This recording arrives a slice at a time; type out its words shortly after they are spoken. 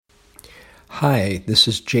Hi, this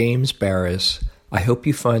is James Baraz. I hope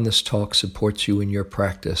you find this talk supports you in your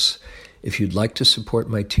practice. If you'd like to support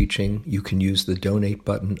my teaching, you can use the donate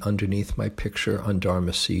button underneath my picture on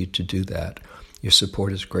Dharma Seed to do that. Your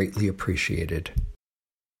support is greatly appreciated.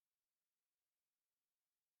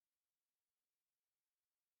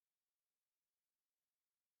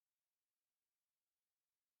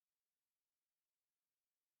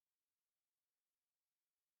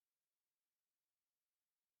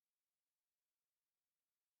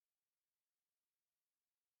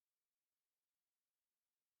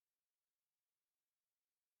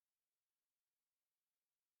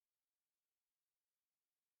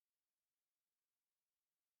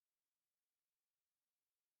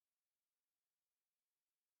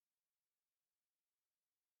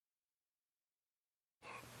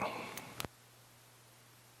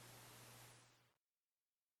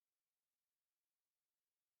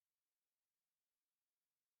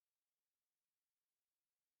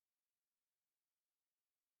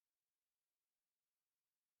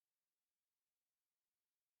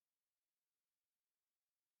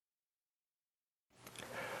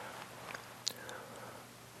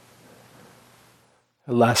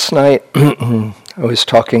 Last night, I was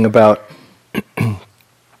talking about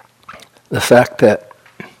the fact that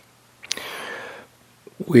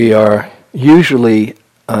we are usually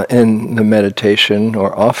in the meditation,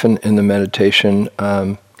 or often in the meditation,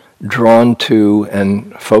 drawn to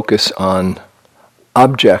and focus on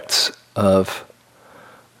objects of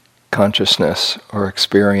consciousness or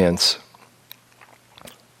experience.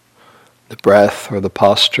 The breath or the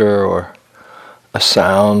posture or a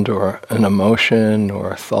sound or an emotion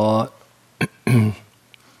or a thought.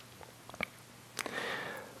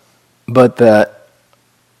 But that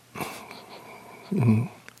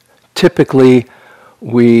typically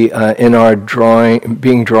we, in our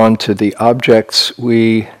being drawn to the objects,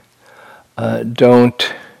 we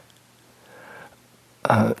don't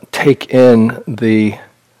take in the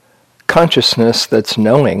consciousness that's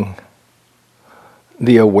knowing,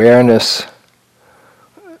 the awareness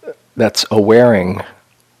that's awaring.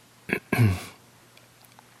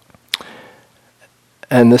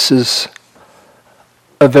 And this is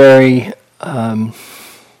a very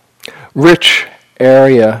rich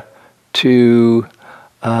area to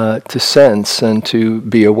sense and to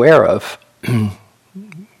be aware of,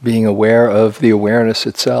 being aware of the awareness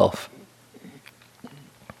itself.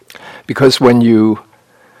 Because when you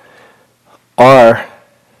are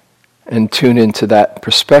and tune into that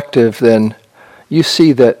perspective, then you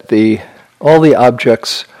see that all the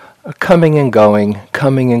objects are coming and going.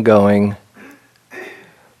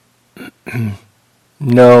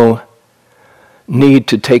 No need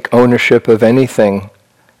to take ownership of anything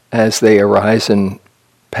as they arise and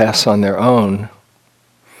pass on their own.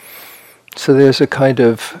 So there's a kind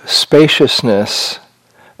of spaciousness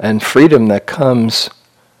and freedom that comes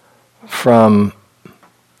from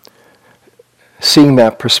seeing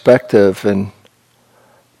that perspective and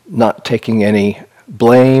not taking any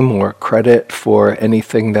blame or credit for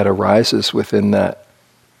anything that arises within that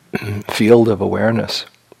field of awareness.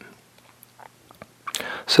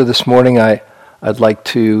 So this morning I'd like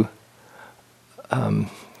to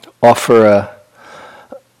offer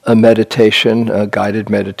a meditation, a guided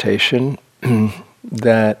meditation,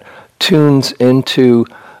 that tunes into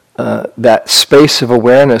that space of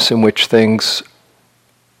awareness in which things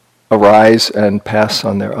arise and pass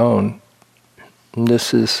on their own. And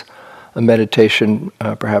this is a meditation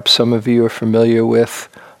perhaps some of you are familiar with,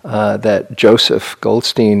 that Joseph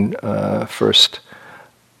Goldstein first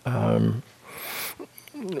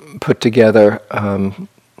put together,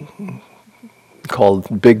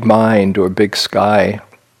 called Big Mind or Big Sky,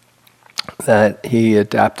 that he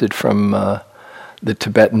adapted from the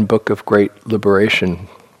Tibetan Book of Great Liberation.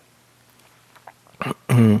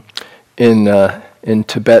 In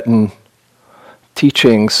Tibetan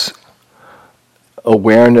teachings,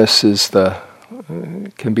 awareness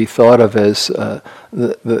can be thought of as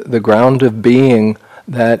the ground of being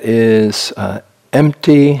that is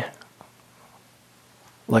empty,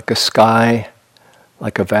 like a sky,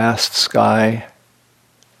 like a vast sky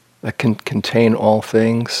that can contain all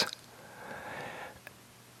things.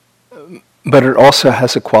 But it also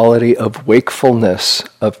has a quality of wakefulness,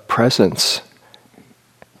 of presence.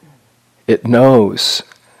 It knows,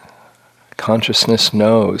 consciousness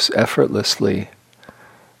knows effortlessly.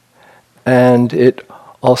 And it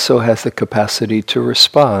also has the capacity to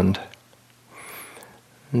respond.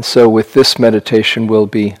 And so with this meditation, we'll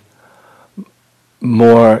be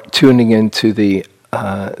more tuning into the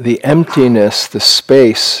emptiness, the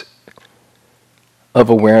space of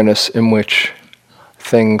awareness in which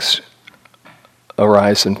things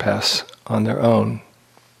arise and pass on their own.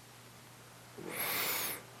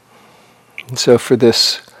 And so for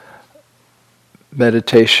this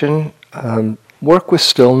meditation, work with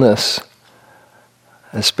stillness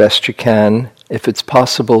as best you can. If it's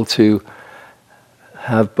possible to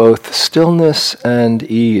have both stillness and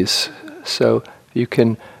ease, so you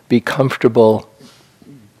can be comfortable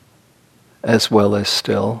as well as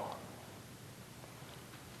still.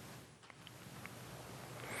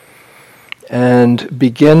 And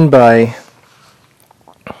begin by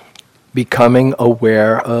becoming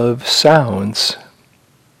aware of sounds.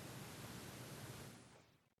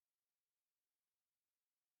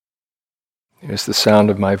 There's the sound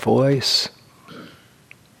of my voice,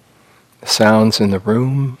 the sounds in the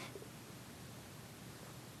room.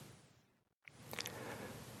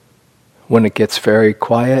 When it gets very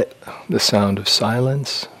quiet, the sound of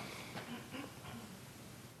silence.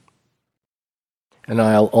 And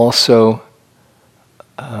I'll also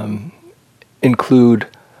include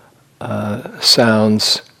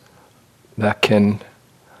sounds that can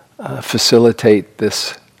facilitate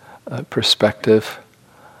this perspective.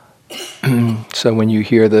 So when you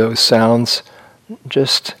hear those sounds,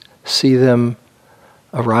 just see them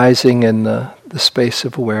arising in the space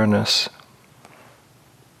of awareness.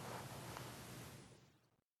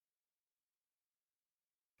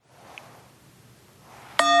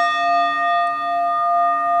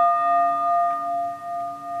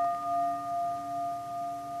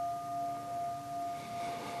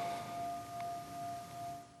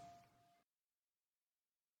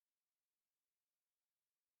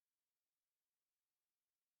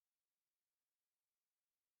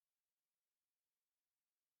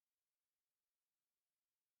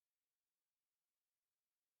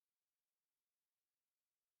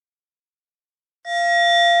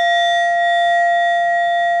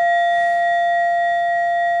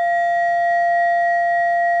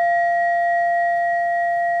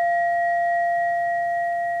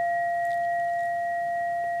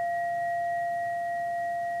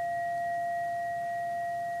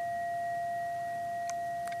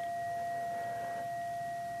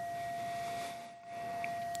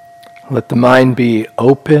 Let the mind be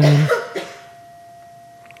open,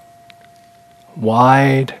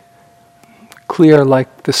 wide, clear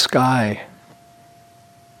like the sky.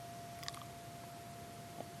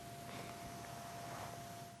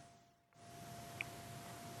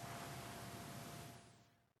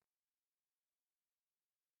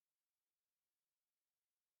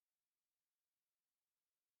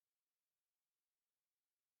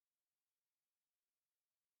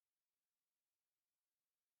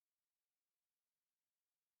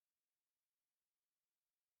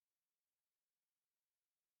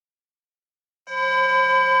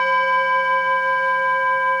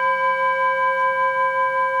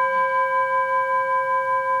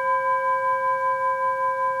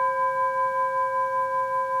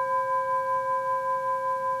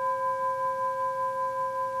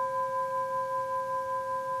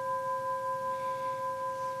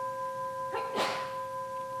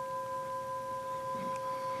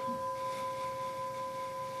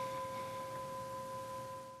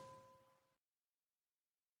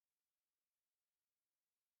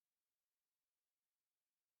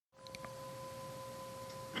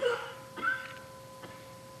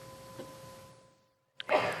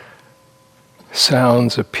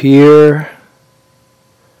 Sounds appear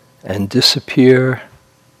and disappear.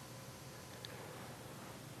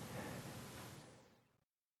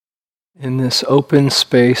 In this open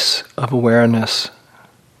space of awareness.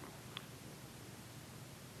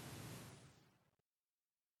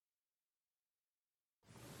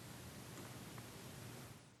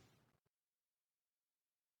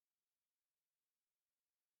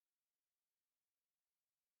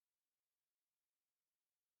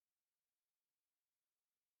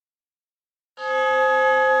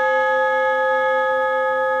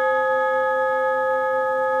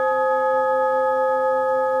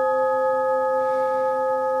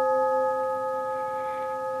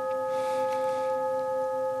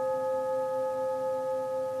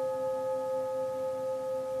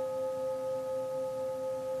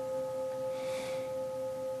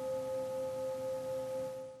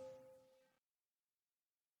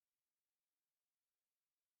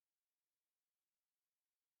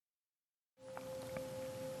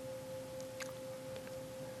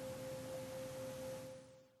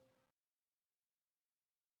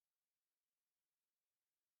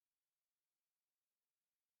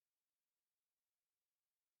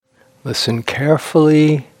 Listen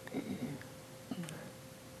carefully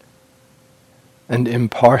and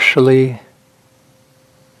impartially.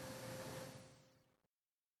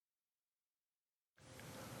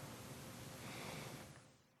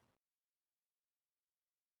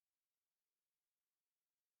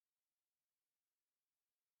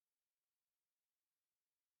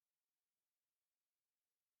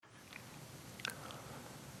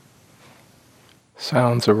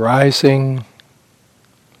 Sounds arising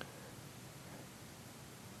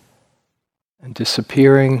and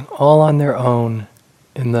disappearing all on their own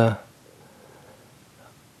in the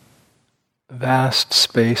vast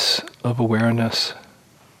space of awareness.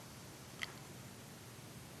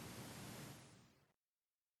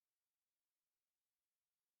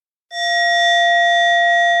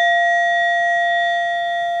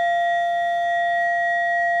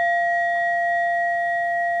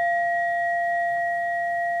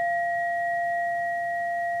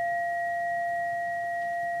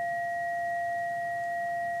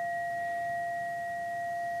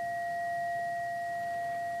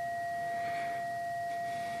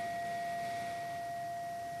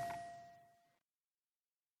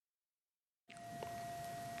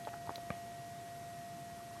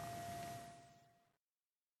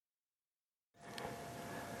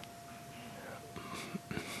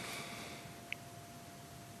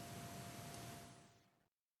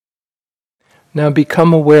 Now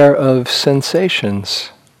become aware of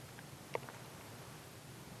sensations.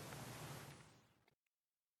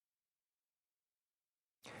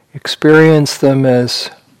 Experience them as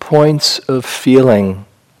points of feeling,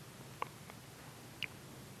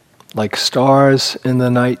 like stars in the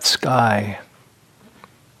night sky.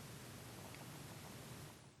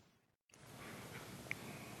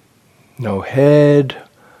 No head,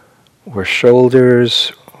 or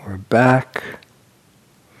shoulders, or back,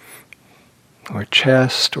 or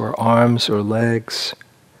chest, or arms, or legs.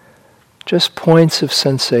 Just points of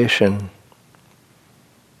sensation,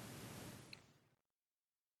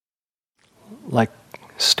 like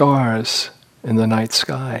stars in the night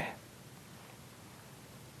sky.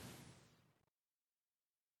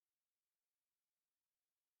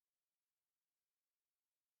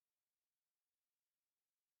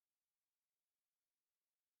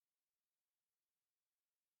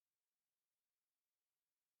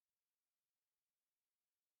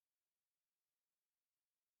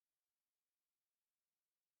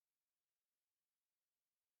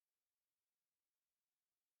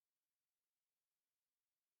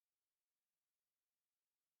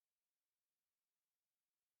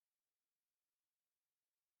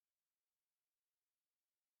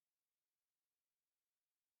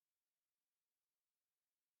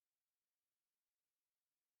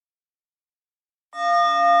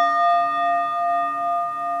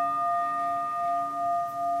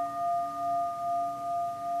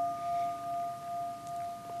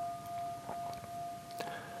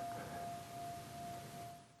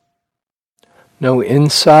 No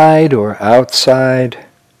inside or outside,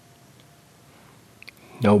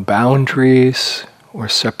 no boundaries or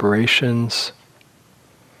separations,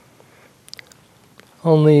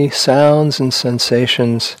 only sounds and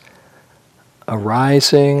sensations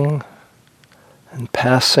arising and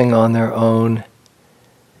passing on their own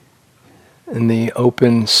in the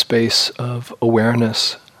open space of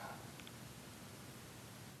awareness.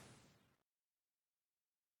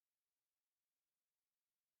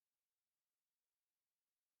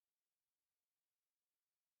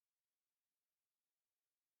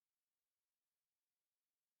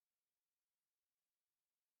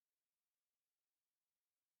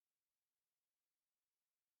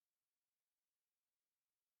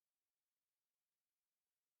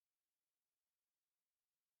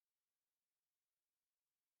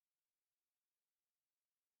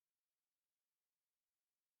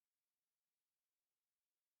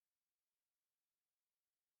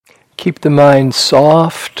 Keep the mind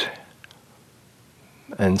soft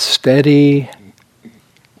and steady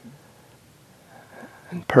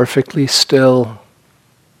and perfectly still.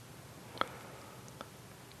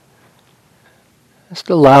 Just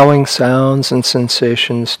allowing sounds and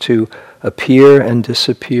sensations to appear and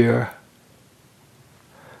disappear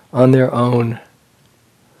on their own,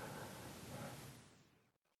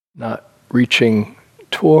 not reaching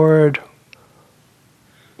toward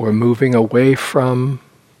or moving away from.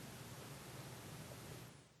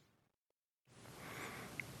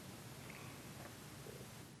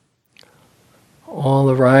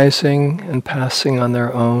 All arising and passing on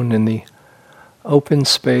their own in the open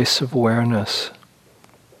space of awareness.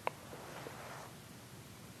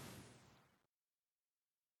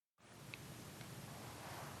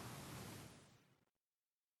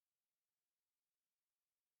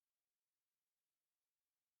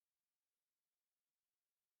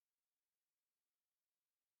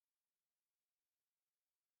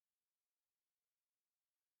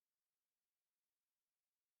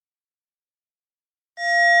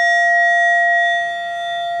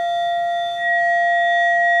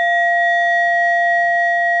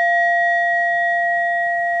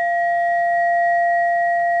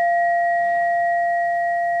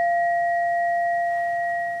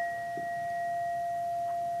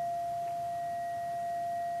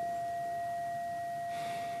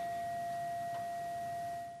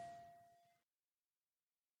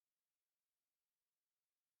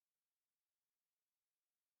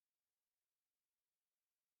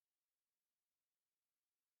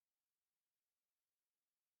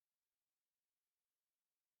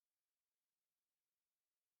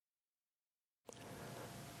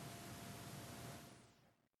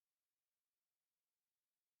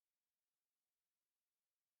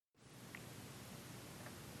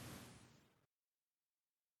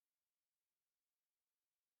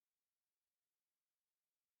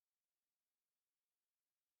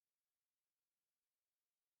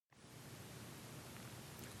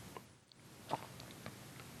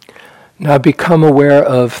 Now become aware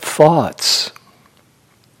of thoughts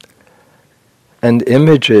and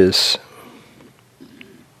images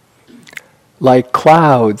like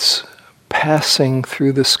clouds passing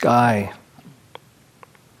through the sky.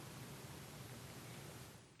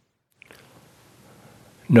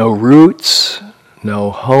 No roots,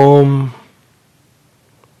 no home,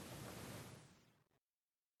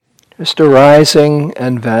 just arising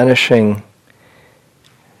and vanishing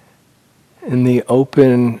in the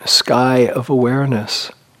open sky of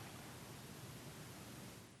awareness.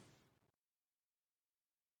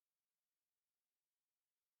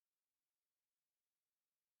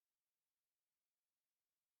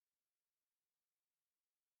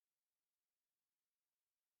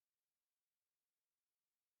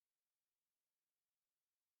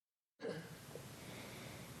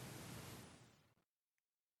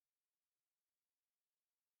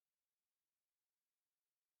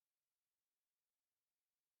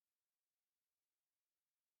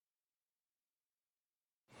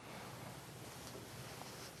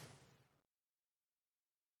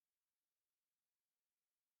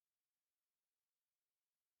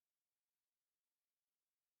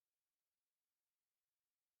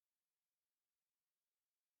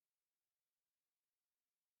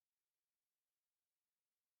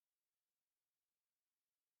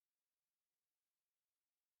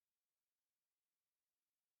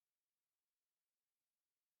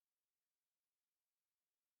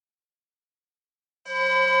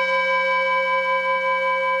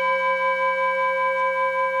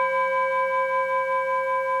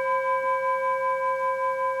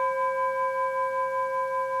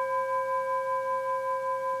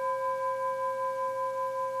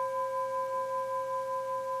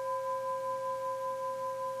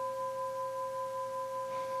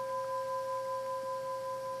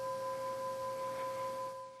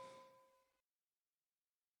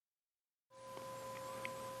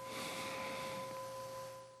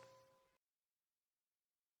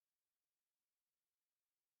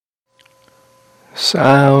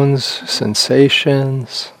 Sounds,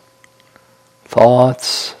 sensations,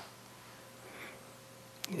 thoughts,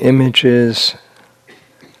 images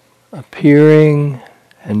appearing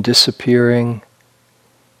and disappearing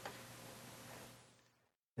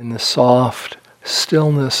in the soft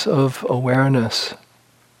stillness of awareness.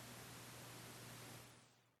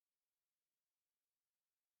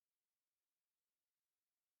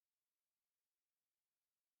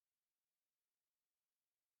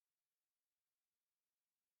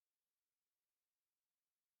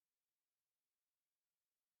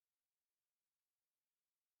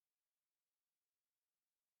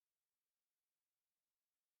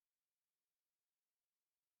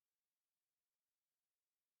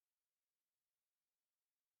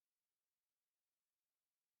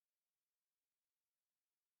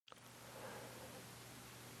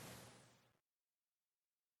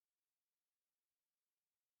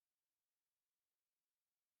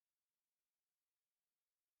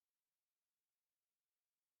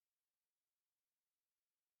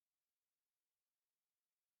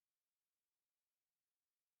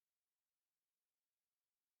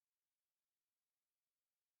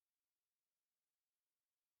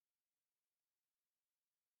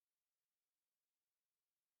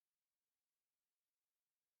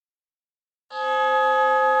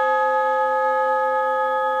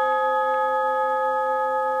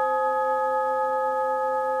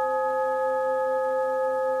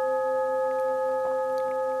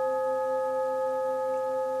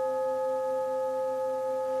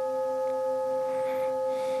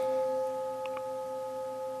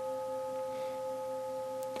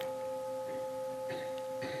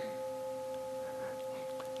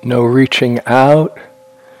 No reaching out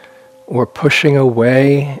or pushing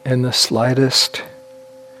away in the slightest.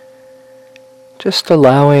 Just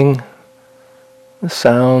allowing the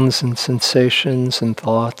sounds and sensations and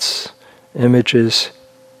thoughts, images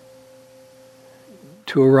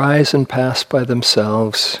to arise and pass by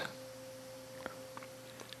themselves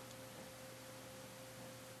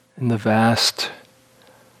in the vast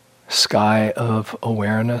sky of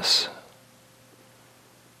awareness.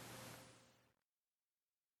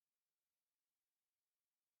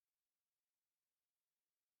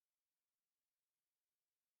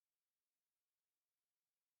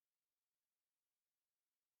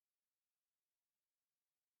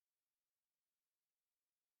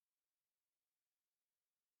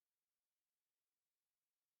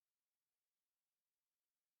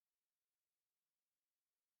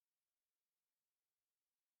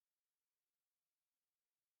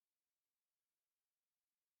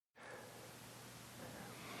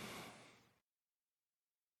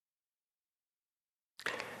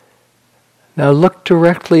 Now look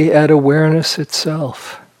directly at awareness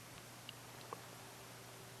itself.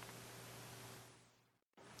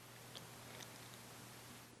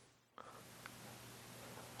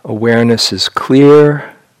 Awareness is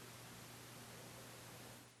clear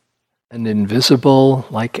and invisible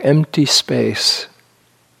like empty space.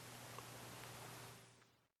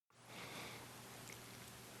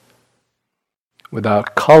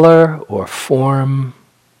 Without color or form.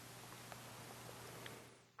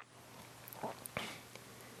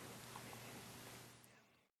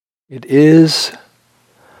 It is,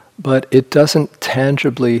 but it doesn't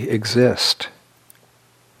tangibly exist.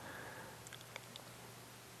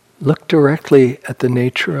 Look directly at the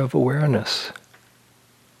nature of awareness.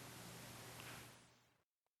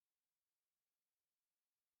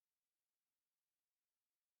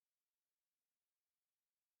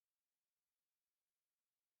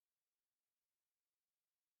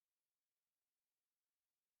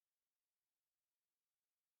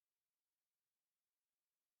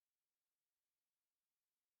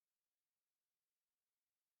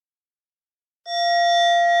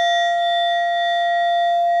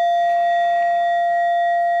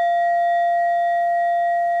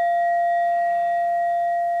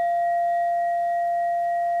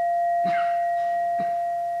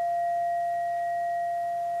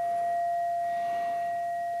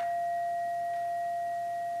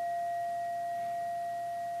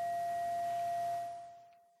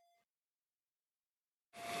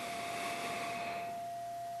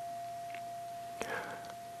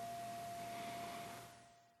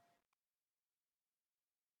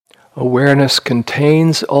 Awareness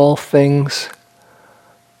contains all things,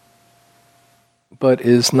 but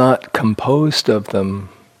is not composed of them.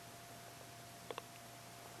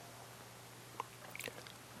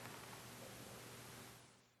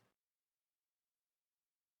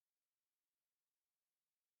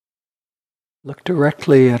 Look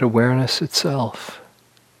directly at awareness itself.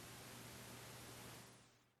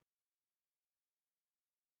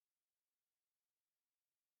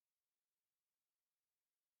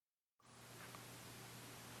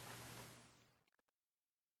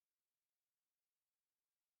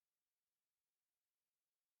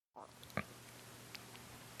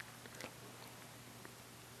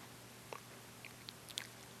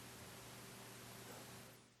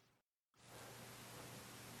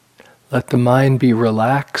 Let the mind be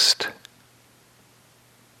relaxed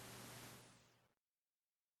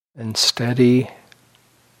and steady.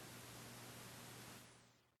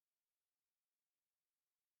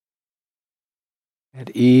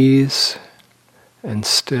 At ease and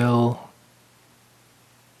still.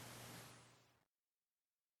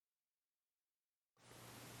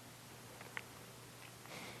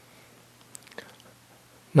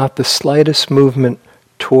 Not the slightest movement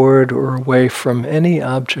toward or away from any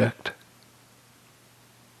object.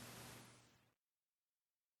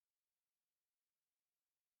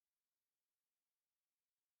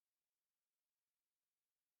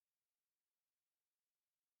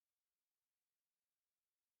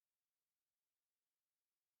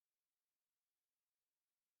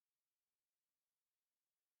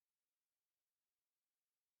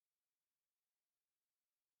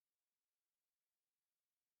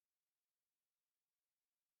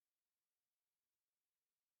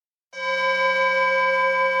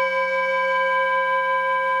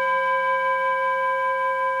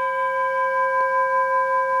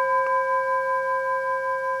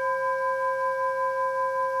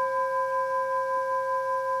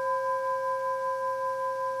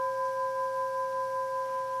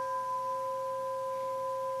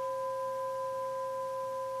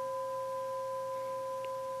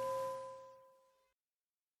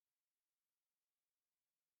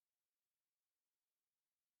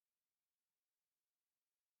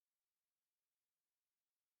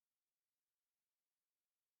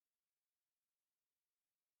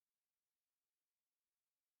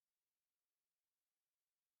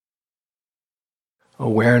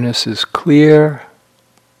 Awareness is clear,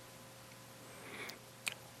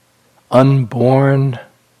 unborn,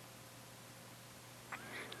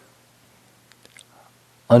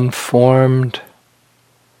 unformed.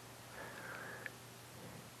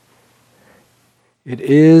 It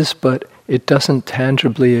is, but it doesn't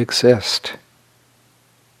tangibly exist.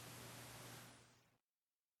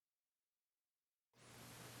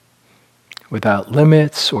 Without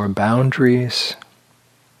limits or boundaries.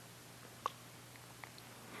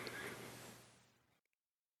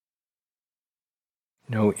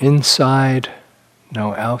 No inside,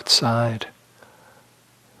 no outside.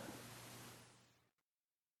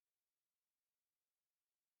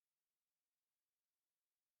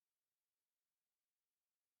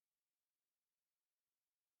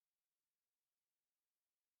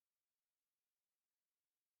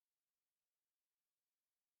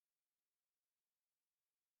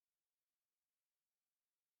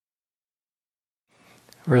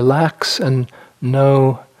 Relax and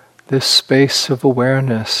know this space of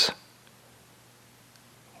awareness,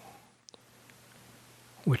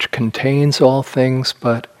 which contains all things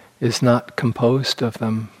but is not composed of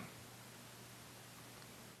them.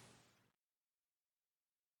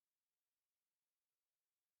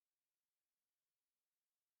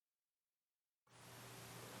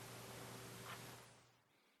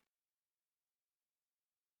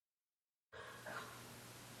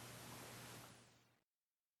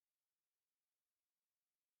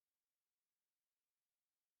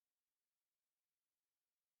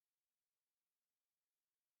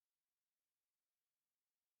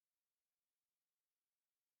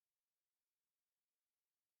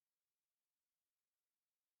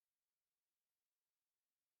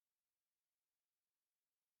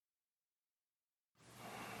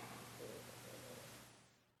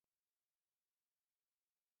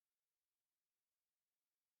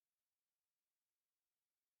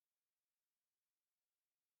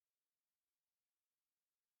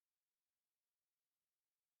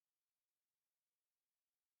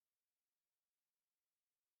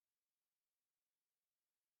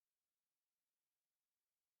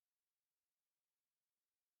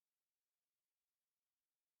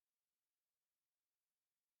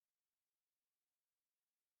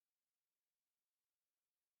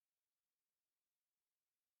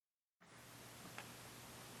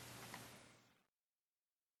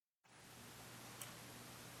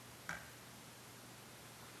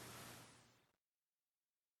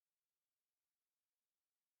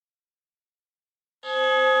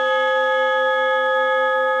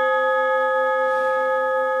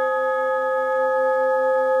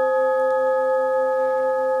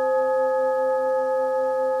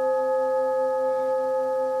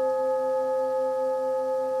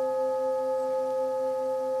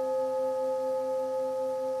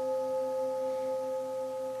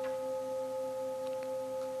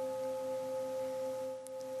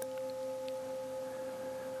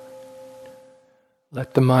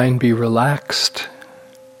 Let the mind be relaxed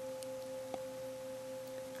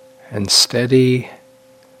and steady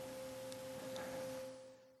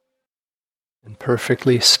and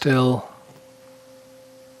perfectly still.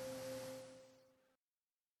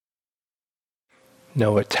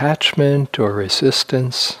 No attachment or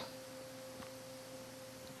resistance.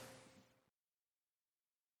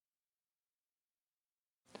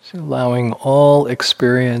 So allowing all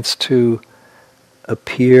experience to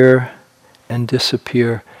appear and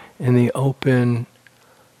disappear in the open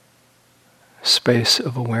space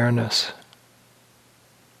of awareness.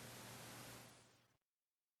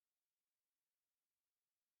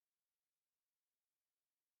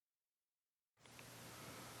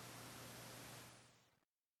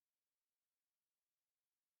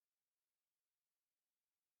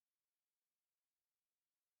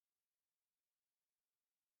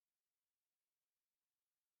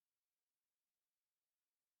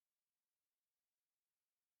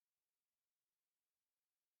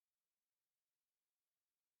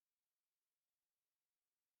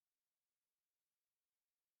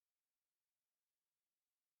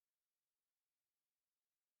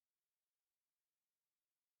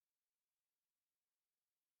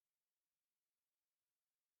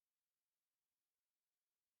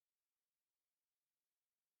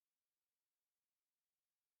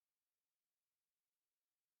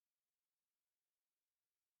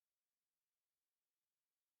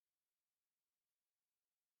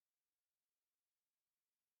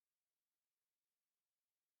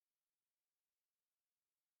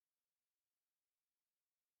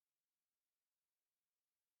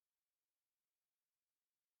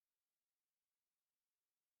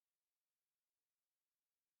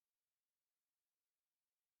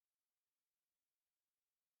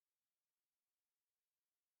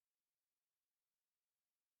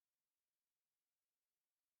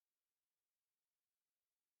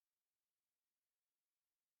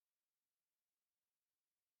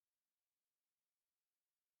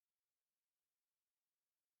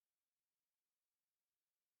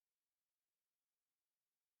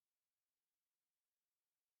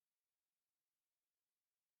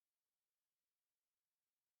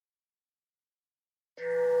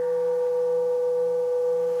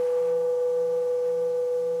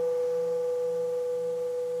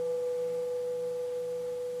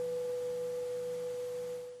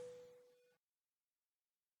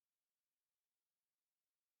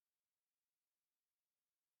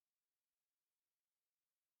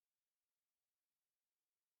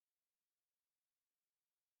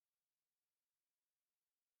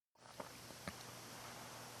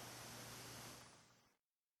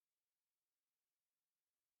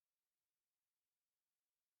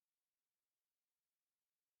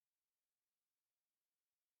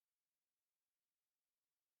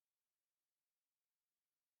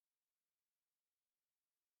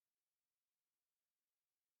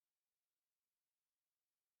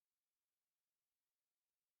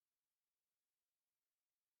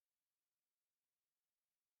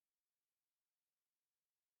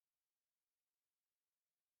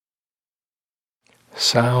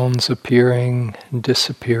 sounds appearing and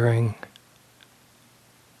disappearing.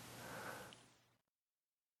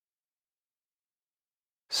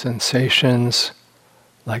 Sensations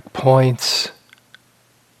like points,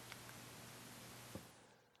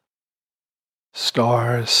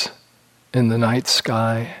 stars in the night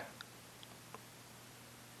sky.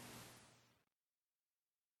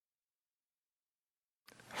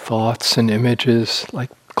 Thoughts and images like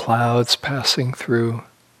clouds passing through.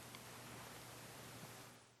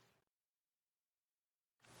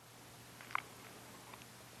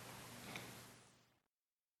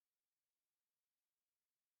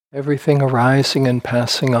 Everything arising and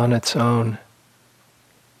passing on its own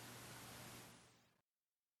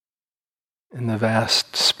in the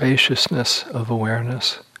vast spaciousness of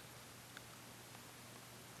awareness.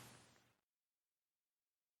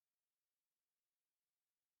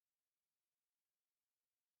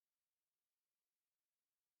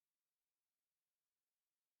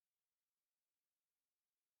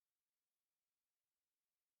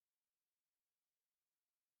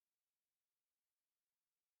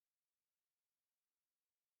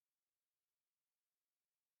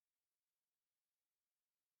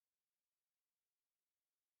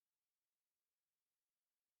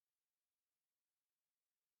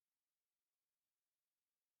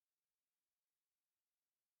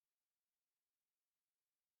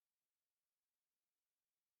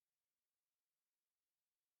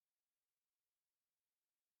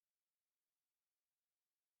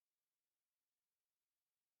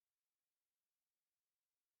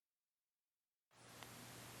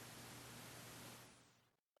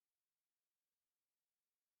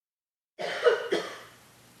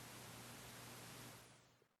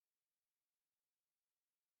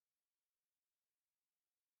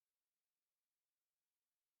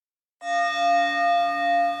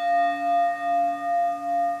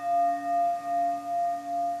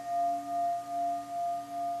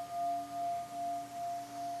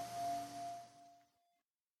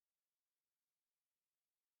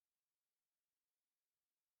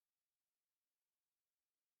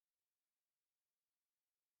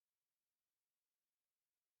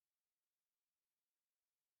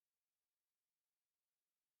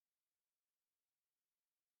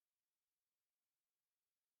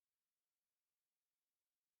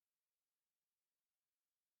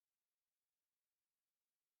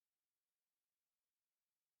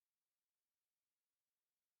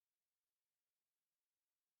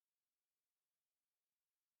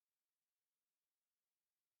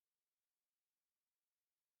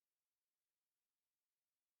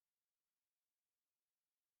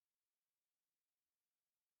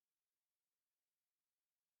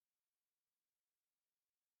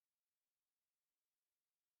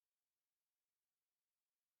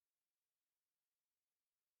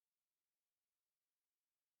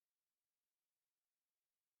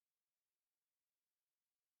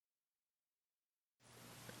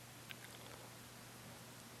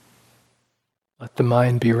 Let the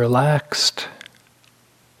mind be relaxed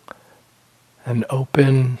and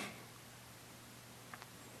open.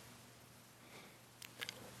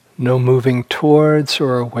 No moving towards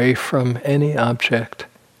or away from any object.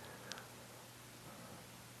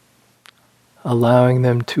 Allowing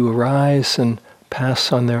them to arise and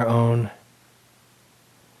pass on their own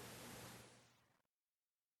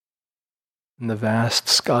in the vast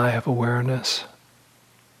sky of awareness.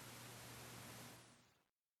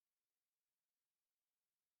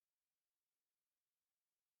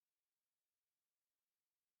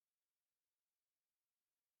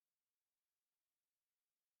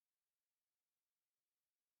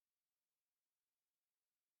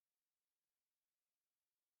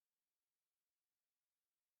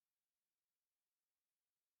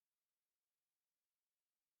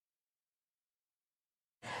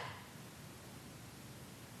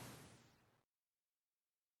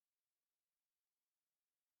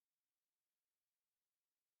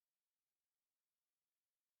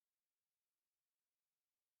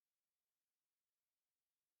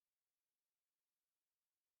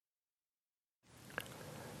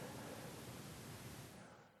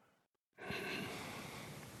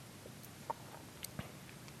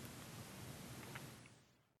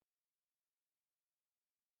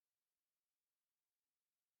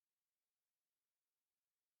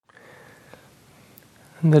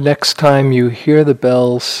 And the next time you hear the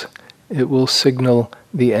bells, it will signal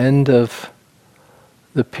the end of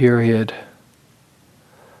the period.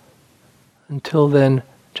 Until then,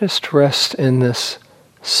 just rest in this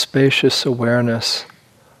spacious awareness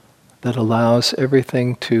that allows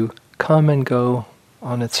everything to come and go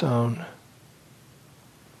on its own.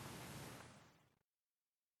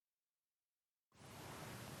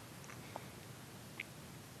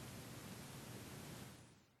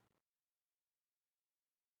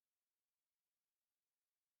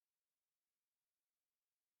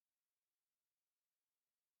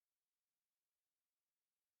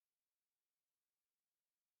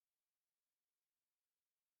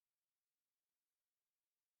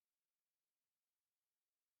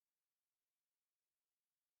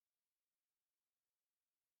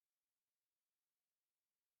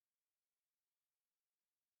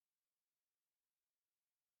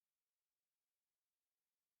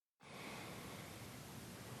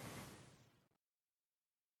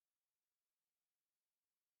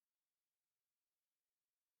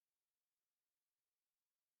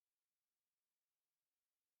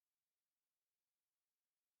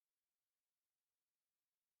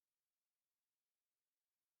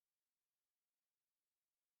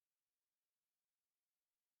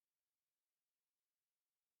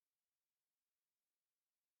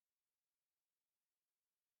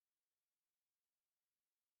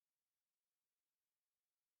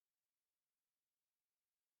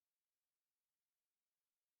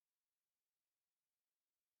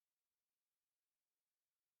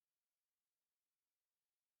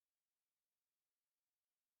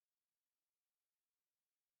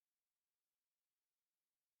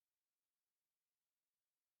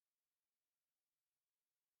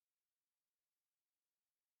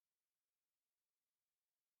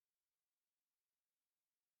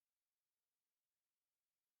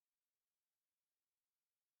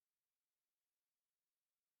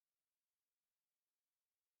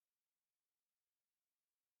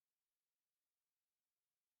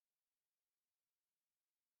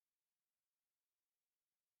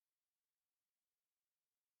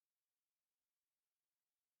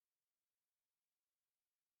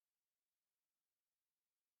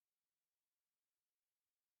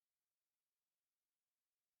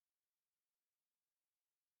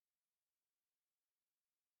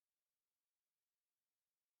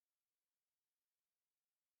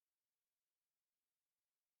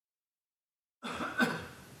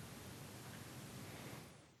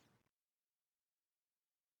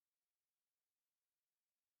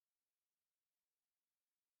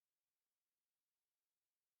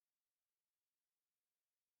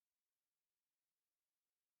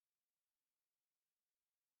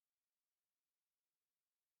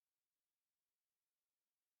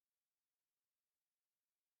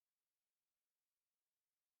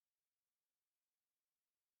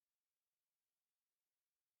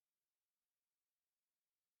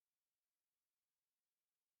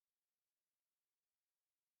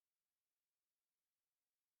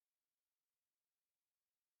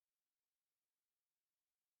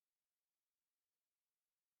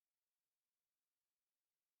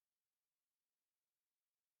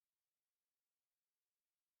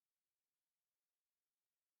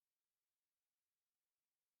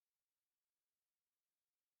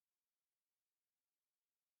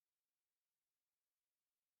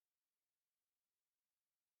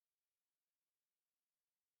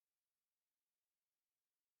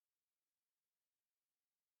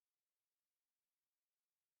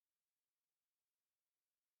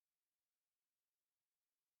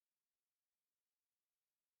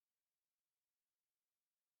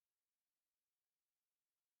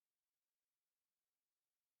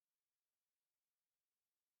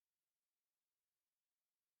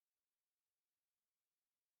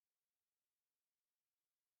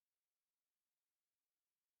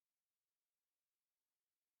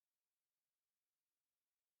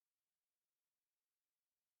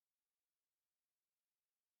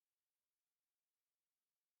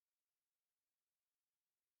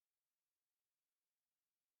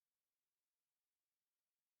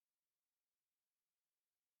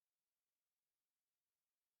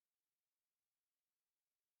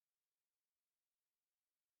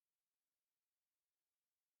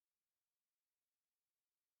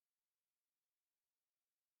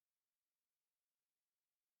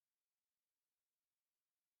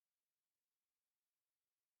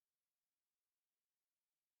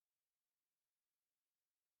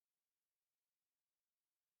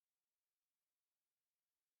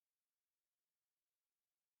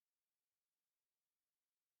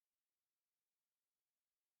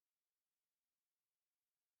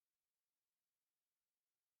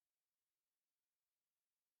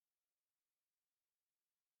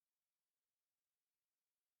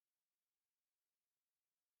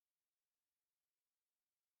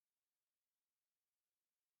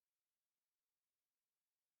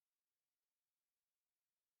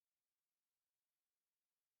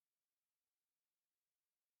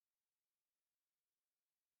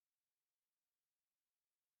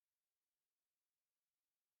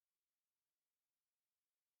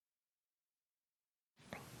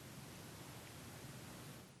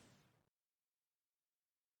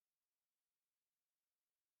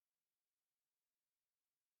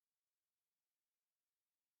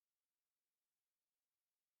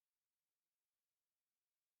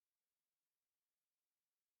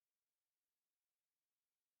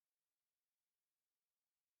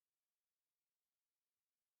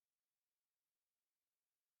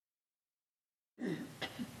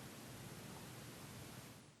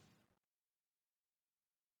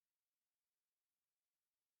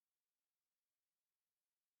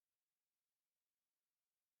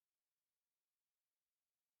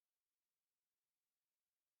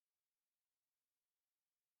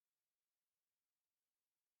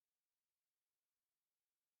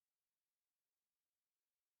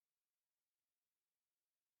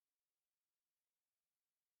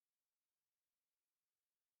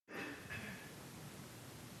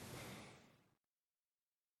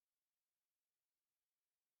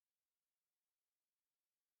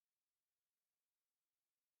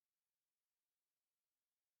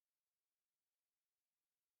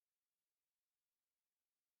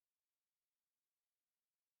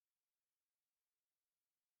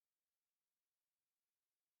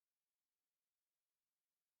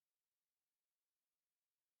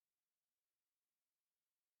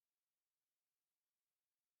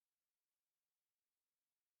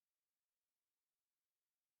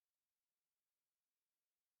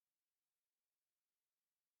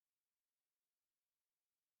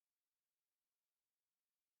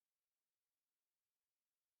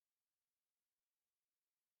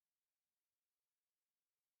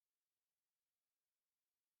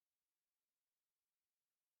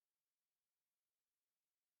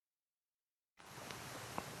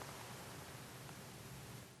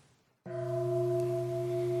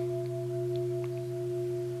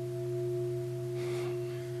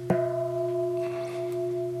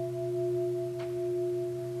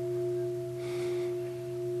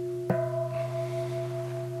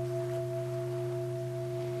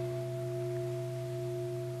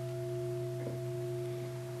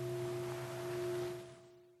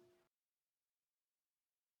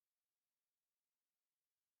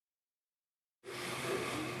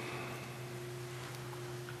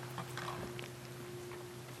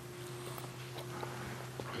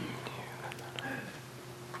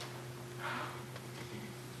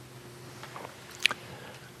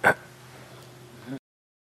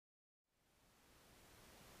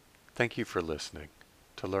 Thank you for listening.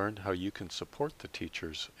 To learn how you can support the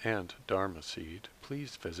teachers and Dharma Seed,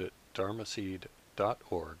 please visit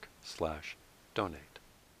dharmaseed.org/donate.